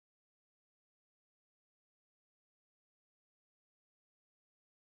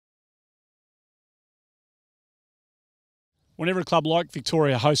Whenever a club like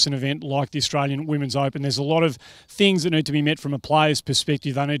Victoria hosts an event like the Australian Women's Open, there's a lot of things that need to be met from a player's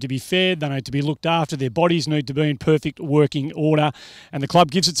perspective. They need to be fed, they need to be looked after, their bodies need to be in perfect working order, and the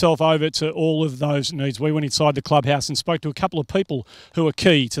club gives itself over to all of those needs. We went inside the clubhouse and spoke to a couple of people who are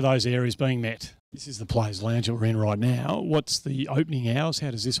key to those areas being met. This is the Players' Lounge that we're in right now. What's the opening hours?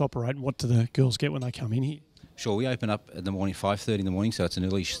 How does this operate? And what do the girls get when they come in here? Sure, we open up in the morning, 5:30 in the morning, so it's an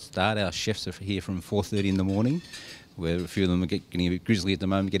early start. Our chefs are here from 4:30 in the morning, where a few of them are getting a bit grizzly at the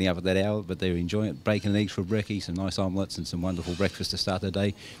moment, getting up at that hour, but they're enjoying it. Bacon and eggs for brekkie, some nice omelettes and some wonderful breakfast to start the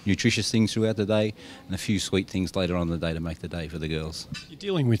day, nutritious things throughout the day, and a few sweet things later on in the day to make the day for the girls. You're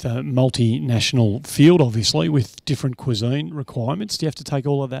dealing with a multinational field, obviously, with different cuisine requirements. Do you have to take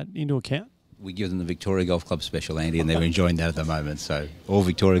all of that into account? We give them the Victoria Golf Club special, Andy, and they're enjoying that at the moment, so all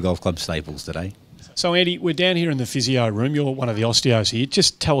Victoria Golf Club staples today. So Andy, we're down here in the physio room. You're one of the osteos here.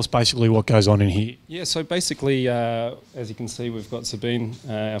 Just tell us basically what goes on in here. Yeah, so basically, as you can see, we've got Sabine,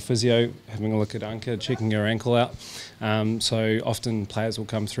 our physio, having a look at Anka, checking her ankle out. So often players will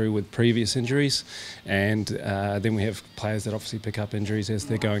come through with previous injuries, and then we have players that obviously pick up injuries as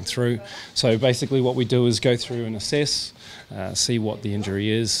they're going through. So basically what we do is go through and assess, see what the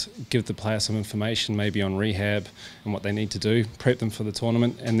injury is, give the player some information maybe on rehab and what they need to do, prep them for the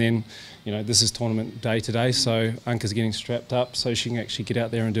tournament, and then, you know, this is tournament day today, so Anka's getting strapped up so she can actually get out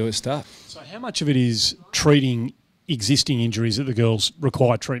there and do her stuff. So how much of it is treating existing injuries that the girls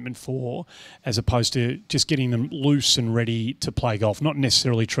require treatment for, as opposed to just getting them loose and ready to play golf, not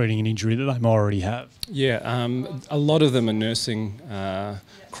necessarily treating an injury that they might already have? Yeah, a lot of them are nursing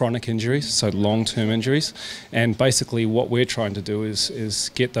chronic injuries, so long-term injuries, and basically what we're trying to do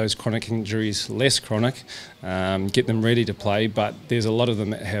is get those chronic injuries less chronic, get them ready to play. But there's a lot of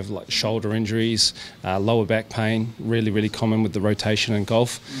them that have like shoulder injuries, lower back pain, really common with the rotation in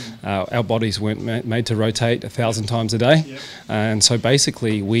golf. Our bodies weren't made to rotate 1,000 times a day. Yep. And so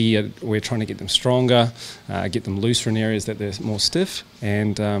basically we're trying to get them stronger, get them looser in areas that they're more stiff,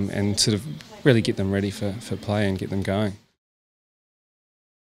 and sort of really get them ready for play and get them going.